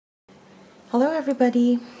Hello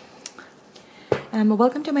everybody,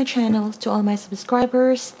 welcome to my channel. To all my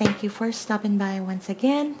subscribers, thank you for stopping by once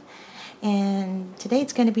again. And today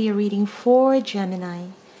it's going to be a reading for Gemini,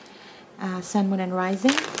 Sun, Moon and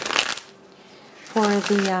Rising, for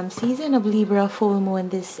the season of Libra Full Moon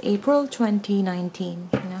this April 2019.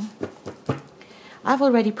 I've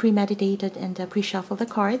already premeditated and pre-shuffled the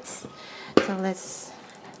cards, so let's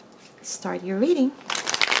start your reading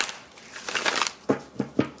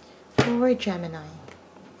for Gemini.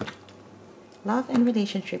 Love and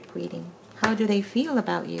relationship reading. How do they feel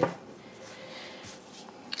about you?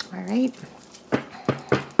 All right.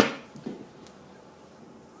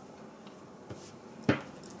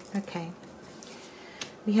 Okay.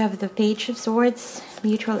 We have the Page of Swords,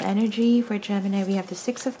 mutual energy for Gemini. We have the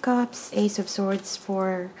Six of Cups, Ace of Swords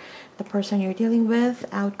for the person you're dealing with.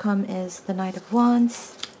 Outcome is the Knight of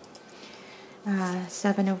Wands,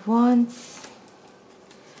 Seven of Wands,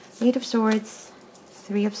 Eight of Swords,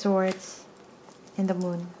 Three of Swords, and the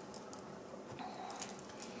Moon.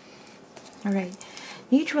 All right,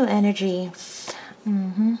 mutual energy.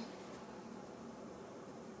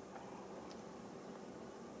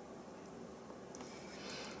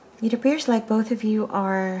 It appears like both of you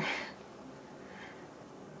are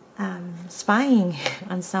spying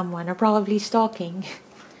on someone, or probably stalking,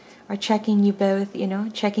 or checking you both,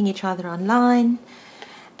 checking each other online.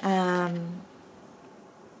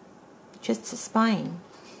 Just spying.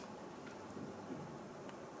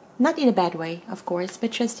 Not in a bad way, of course,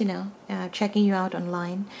 but just, checking you out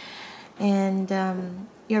online. And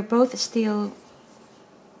you're both still,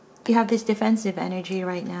 you have this defensive energy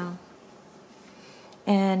right now.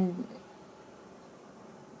 And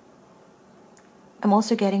I'm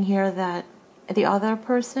also getting here that the other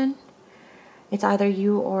person, it's either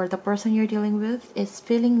you or the person you're dealing with, is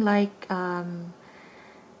feeling like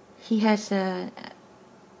he has an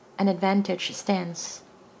advantage stance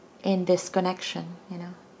in this connection,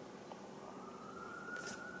 Yeah.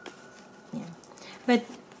 But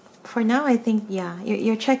for now, I think,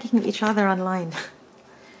 you're checking each other online.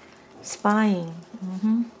 Spying.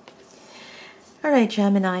 All right,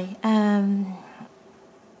 Gemini.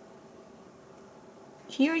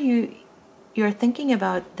 Here you're thinking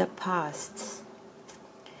about the past,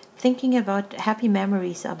 thinking about happy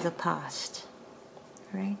memories of the past,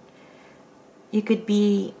 right? You could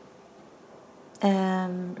be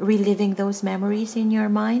reliving those memories in your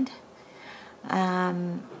mind.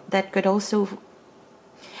 That could also,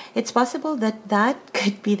 it's possible that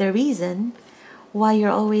could be the reason why you're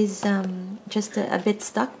always just a bit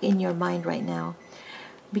stuck in your mind right now,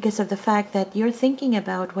 because of the fact that you're thinking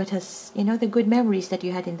about what has, the good memories that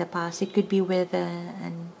you had in the past. It could be with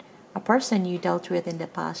a person you dealt with in the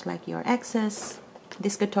past, like your exes.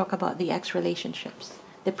 This could talk about the ex relationships,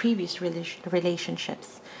 the previous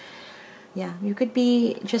relationships. Yeah, you could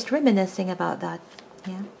be just reminiscing about that.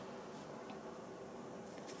 Yeah.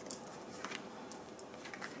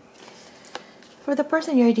 For the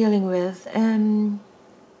person you're dealing with,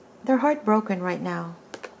 they're heartbroken right now.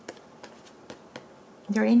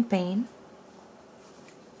 They're in pain.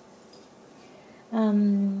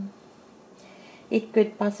 It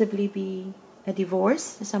could possibly be a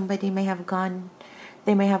divorce. Somebody may have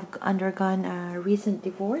undergone a recent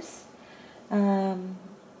divorce.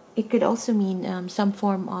 It could also mean some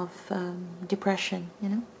form of depression,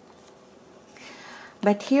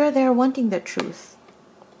 But here they're wanting the truth.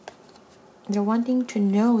 They're wanting to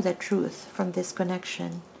know the truth from this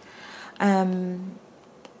connection.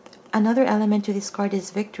 Another element to this card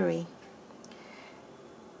is victory.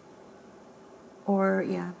 Or,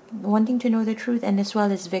 wanting to know the truth, and as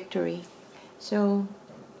well as victory. So,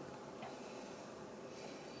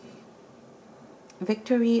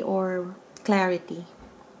 victory or clarity.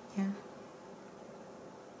 Yeah.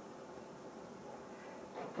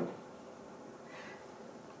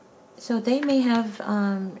 So they may have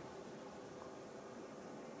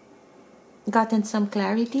gotten some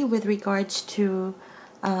clarity with regards to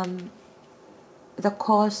the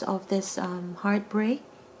cause of this heartbreak.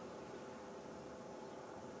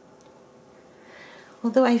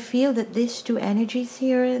 Although I feel that these two energies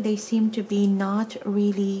here, they seem to be not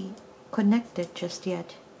really connected just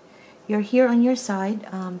yet. You're here on your side,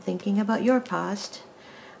 thinking about your past.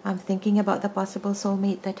 Thinking about the possible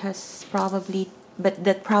soulmate that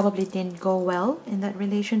probably didn't go well in that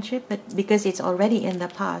relationship, but because it's already in the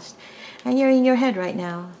past. And you're in your head right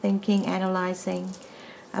now, thinking, analyzing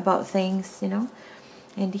about things,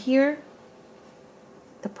 And here,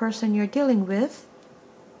 the person you're dealing with,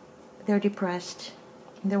 they're depressed.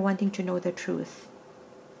 They're wanting to know the truth.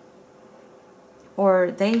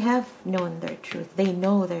 Or they have known their truth. They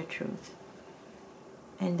know their truth.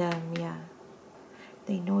 And yeah,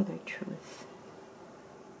 They know their truth.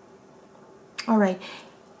 All right.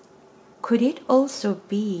 Could it also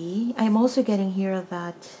be, I'm also getting here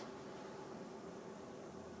that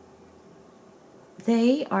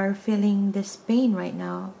they are feeling this pain right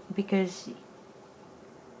now because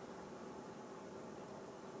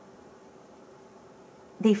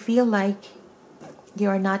they feel like you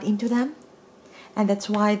are not into them, and that's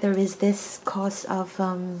why there is this cause of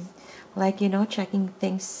like, you know, checking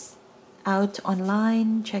things out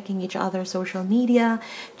online, checking each other's social media,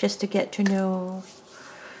 just to get to know,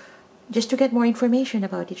 just to get more information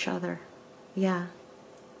about each other. Yeah.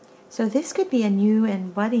 So this could be a new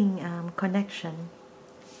and budding connection.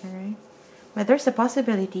 All right. But there's a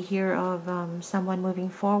possibility here of someone moving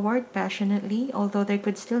forward passionately, although there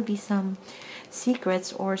could still be some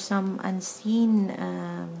secrets or some unseen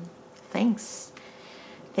things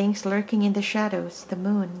lurking in the shadows, the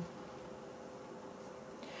moon.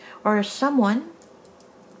 Or someone,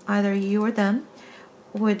 either you or them,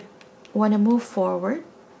 would want to move forward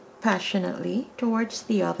passionately towards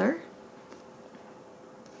the other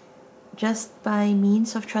just by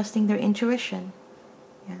means of trusting their intuition.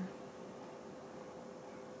 Yeah.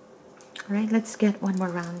 All right, let's get one more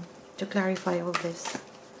round to clarify all this.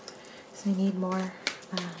 So I need more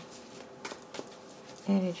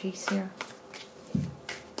energies here.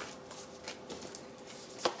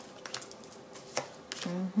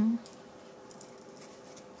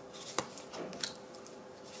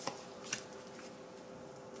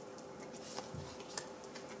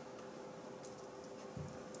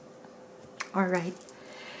 All right.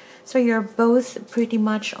 So you're both pretty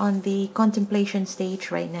much on the contemplation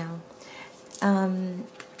stage right now. The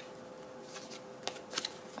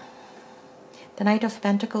Knight of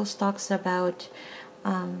Pentacles talks about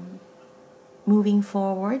moving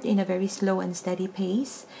forward in a very slow and steady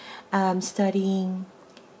pace, studying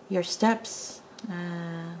your steps,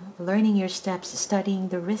 learning your steps, studying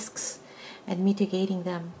the risks and mitigating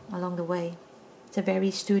them along the way. It's a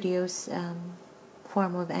very studious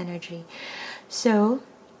form of energy. So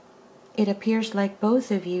it appears like both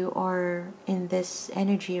of you are in this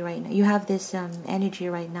energy right now. You have this energy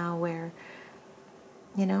right now where,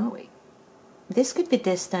 you know, this could be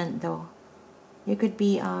distant though. You could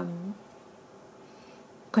be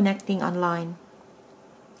connecting online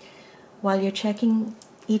while you're checking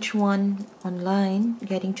each one online,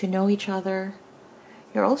 getting to know each other.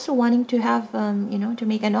 You're also wanting to have, you know, to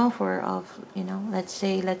make an offer of, you know, let's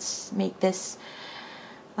say, let's make this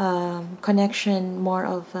connection more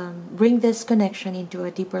of, bring this connection into a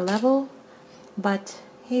deeper level. But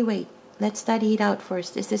hey, wait, let's study it out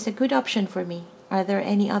first. Is this a good option for me? Are there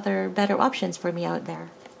any other better options for me out there?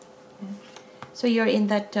 Yeah. So you're in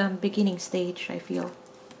that beginning stage, I feel.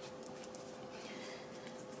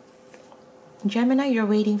 Gemini, you're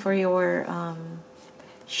waiting for your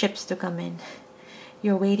ships to come in.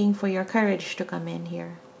 You're waiting for your courage to come in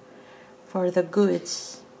here, for the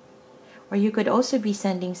goods. Or you could also be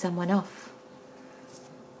sending someone off.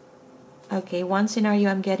 Okay, one scenario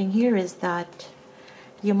I'm getting here is that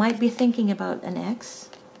you might be thinking about an ex,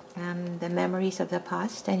 the memories of the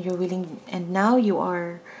past, and you're willing, and now you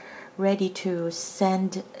are ready to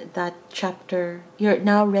send that chapter. You're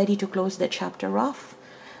now ready to close the chapter off.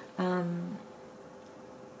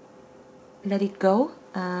 Let it go.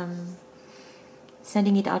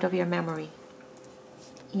 Sending it out of your memory.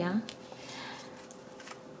 Yeah.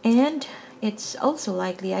 And it's also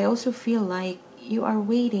likely, I also feel like you are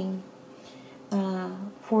waiting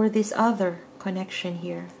for this other connection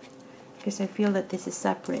here, because I feel that this is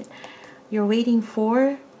separate. You're waiting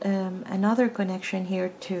for another connection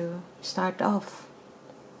here to start off,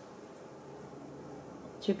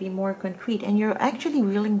 to be more concrete, and you're actually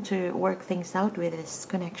willing to work things out with this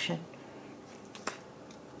connection.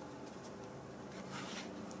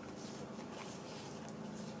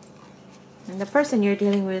 And the person you're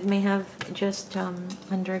dealing with may have just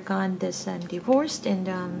undergone this divorce and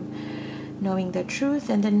knowing the truth,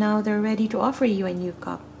 and then now they're ready to offer you a new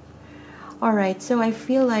cup. Alright, so I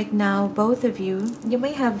feel like now both of you, you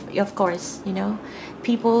may have, of course, you know,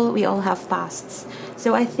 people, we all have pasts.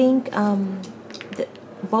 So I think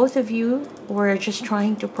both of you were just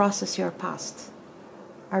trying to process your past.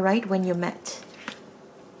 Alright, when you met.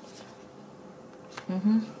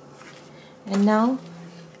 And now,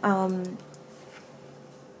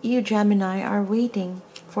 you Gemini are waiting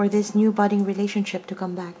for this new budding relationship to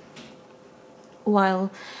come back, while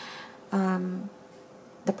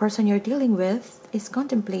the person you're dealing with is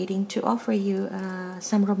contemplating to offer you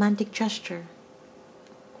some romantic gesture,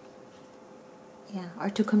 yeah, or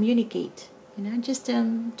to communicate, you know, just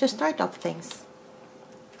to start off things.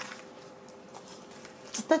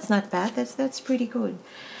 That's not bad. That's pretty good.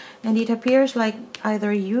 And it appears like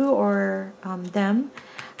either you or them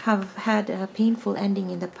have had a painful ending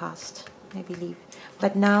in the past, I believe.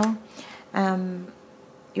 But now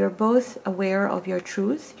you're both aware of your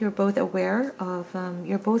truth. You're both aware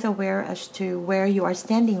as to where you are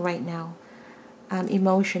standing right now,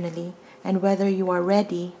 emotionally, and whether you are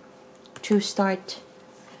ready to start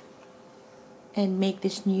and make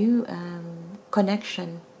this new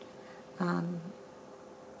connection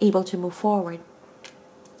able to move forward.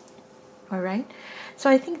 All right, so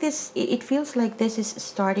I think it feels like this is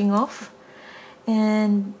starting off,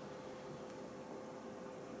 and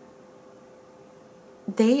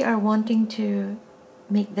they are wanting to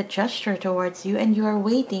make the gesture towards you, and you are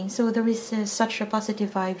waiting. So there is such a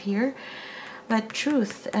positive vibe here. But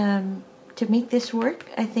truth, to make this work,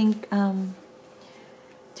 I think,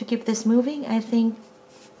 to keep this moving, I think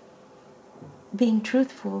being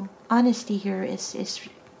truthful, honesty here is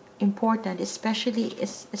important, especially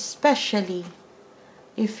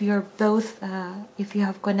if you're both if you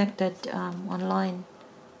have connected online.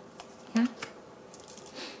 Yeah.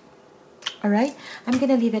 All right, I'm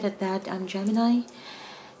gonna leave it at that, Gemini.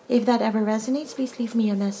 If that ever resonates, please leave me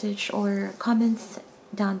a message or comments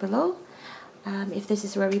down below. If this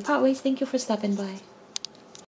is where we part ways, thank you for stopping by.